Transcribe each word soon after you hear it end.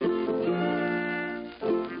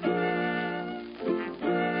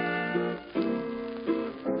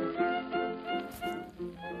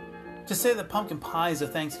To say that pumpkin pie is a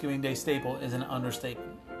Thanksgiving Day staple is an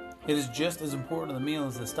understatement. It is just as important to the meal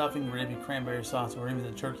as the stuffing, gravy, cranberry sauce, or even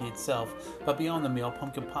the turkey itself, but beyond the meal,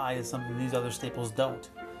 pumpkin pie is something these other staples don't.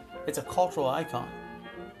 It's a cultural icon.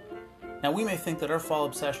 Now, we may think that our fall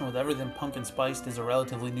obsession with everything pumpkin spiced is a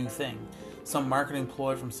relatively new thing, some marketing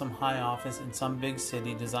ploy from some high office in some big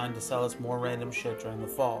city designed to sell us more random shit during the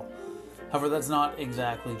fall. However, that's not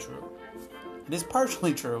exactly true. It is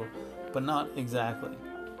partially true, but not exactly.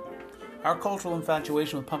 Our cultural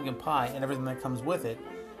infatuation with pumpkin pie and everything that comes with it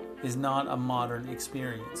is not a modern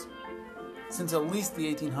experience. Since at least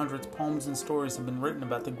the 1800s, poems and stories have been written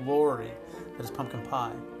about the glory that is pumpkin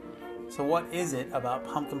pie. So what is it about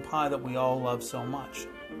pumpkin pie that we all love so much?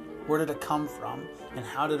 Where did it come from, and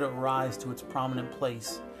how did it rise to its prominent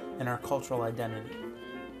place in our cultural identity?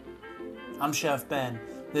 I'm Chef Ben,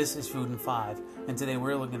 this is Food in 5, and today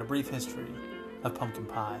we're looking at a brief history of pumpkin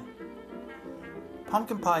pie.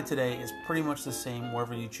 Pumpkin pie today is pretty much the same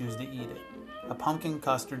wherever you choose to eat it. A pumpkin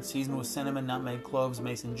custard seasoned with cinnamon, nutmeg, cloves,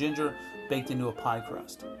 mace, and ginger baked into a pie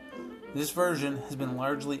crust. This version has been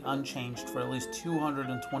largely unchanged for at least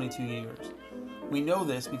 222 years. We know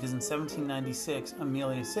this because in 1796,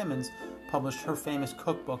 Amelia Simmons published her famous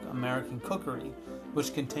cookbook, American Cookery,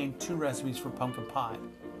 which contained 2 recipes for pumpkin pie.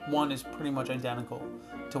 One is pretty much identical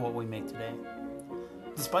to what we make today.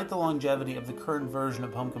 Despite the longevity of the current version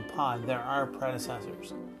of pumpkin pie, there are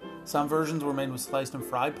predecessors. Some versions were made with sliced and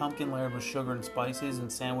fried pumpkin layered with sugar and spices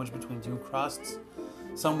and sandwiched between 2 crusts.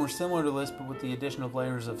 Some were similar to this, but with the addition of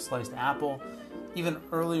layers of sliced apple. Even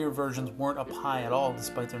earlier versions weren't a pie at all,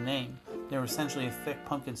 despite their name. They were essentially a thick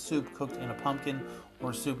pumpkin soup cooked in a pumpkin,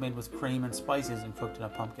 or a soup made with cream and spices and cooked in a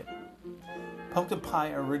pumpkin. Pumpkin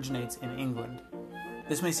pie originates in England.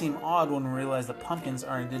 This may seem odd when we realize that pumpkins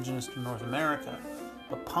are indigenous to North America,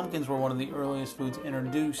 but pumpkins were one of the earliest foods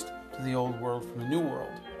introduced to the Old World from the New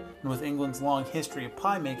World. And with England's long history of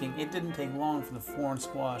pie making, it didn't take long for the foreign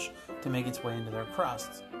squash to make its way into their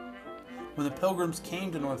crusts. When the Pilgrims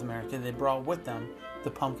came to North America, they brought with them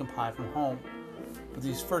the pumpkin pie from home. But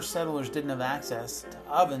these first settlers didn't have access to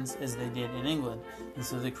ovens as they did in England, and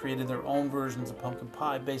so they created their own versions of pumpkin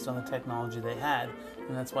pie based on the technology they had,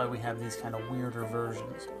 and that's why we have these kind of weirder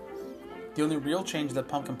versions. The only real change that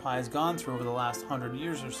pumpkin pie has gone through over the last 100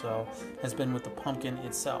 years or so has been with the pumpkin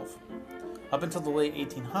itself. Up until the late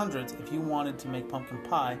 1800s, if you wanted to make pumpkin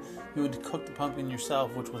pie, you would cook the pumpkin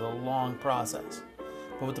yourself, which was a long process.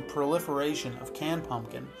 But with the proliferation of canned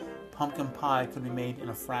pumpkin pie could be made in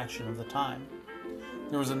a fraction of the time.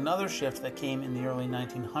 There was another shift that came in the early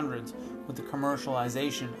 1900s with the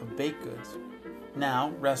commercialization of baked goods.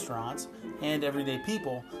 Now, restaurants and everyday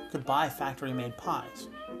people could buy factory-made pies.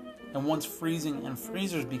 And once freezing and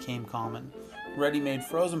freezers became common, ready-made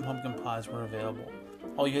frozen pumpkin pies were available.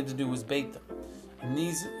 All you had to do was bake them. And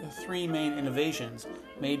these 3 main innovations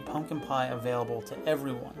made pumpkin pie available to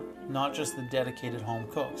everyone, not just the dedicated home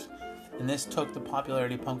cooks. And this took the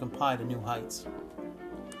popularity of pumpkin pie to new heights.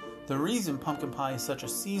 The reason pumpkin pie is such a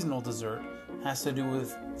seasonal dessert has to do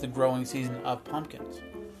with the growing season of pumpkins.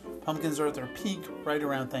 Pumpkins are at their peak right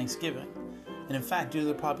around Thanksgiving. And in fact, due to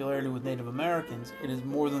their popularity with Native Americans, it is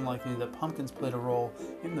more than likely that pumpkins played a role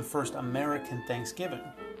in the first American Thanksgiving.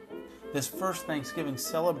 This first Thanksgiving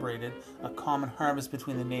celebrated a common harvest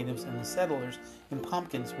between the natives and the settlers, and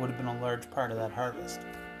pumpkins would have been a large part of that harvest.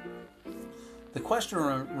 The question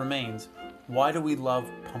remains, why do we love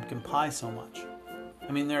pumpkin pie so much?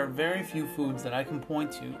 I mean, there are very few foods that I can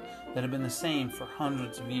point to that have been the same for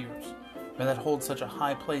hundreds of years, or that hold such a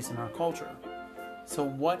high place in our culture. So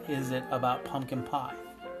what is it about pumpkin pie?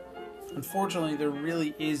 Unfortunately, there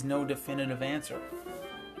really is no definitive answer.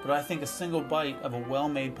 But I think a single bite of a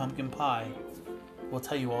well-made pumpkin pie will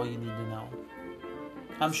tell you all you need to know.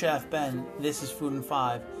 I'm Chef Ben, this is Food in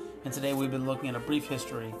 5, and today we've been looking at a brief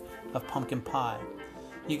history of pumpkin pie.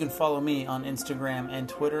 You can follow me on Instagram and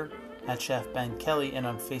Twitter at Chef Ben Kelly, and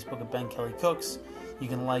on Facebook at Ben Kelly Cooks. You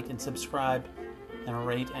can like and subscribe and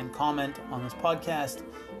rate and comment on this podcast.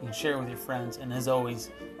 You can share it with your friends, and as always,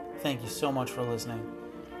 thank you so much for listening.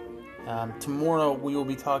 Tomorrow we will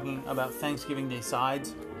be talking about Thanksgiving Day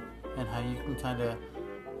sides and how you can kind of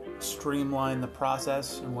streamline the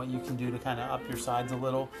process and what you can do to kind of up your sides a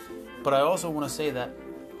little. But I also want to say that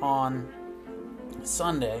on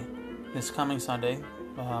Sunday, this coming Sunday,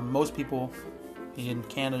 most people in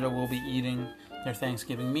Canada will be eating their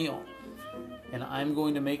Thanksgiving meal. And I'm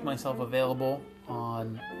going to make myself available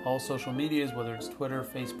on all social medias, whether it's Twitter,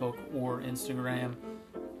 Facebook, or Instagram,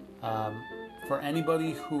 for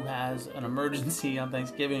anybody who has an emergency on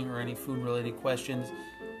Thanksgiving or any food-related questions.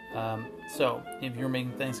 So if you're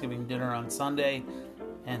making Thanksgiving dinner on Sunday,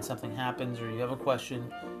 and something happens or you have a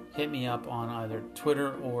question, hit me up on either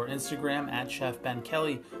Twitter or Instagram at Chef Ben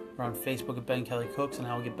Kelly or on Facebook at Ben Kelly Cooks, and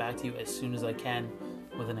I will get back to you as soon as I can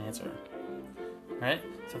with an answer. Alright,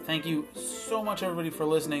 so thank you so much everybody for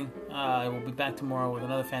listening. I will be back tomorrow with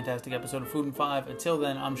another fantastic episode of Food in 5. Until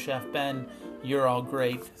then, I'm Chef Ben. You're all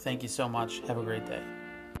great. Thank you so much. Have a great day.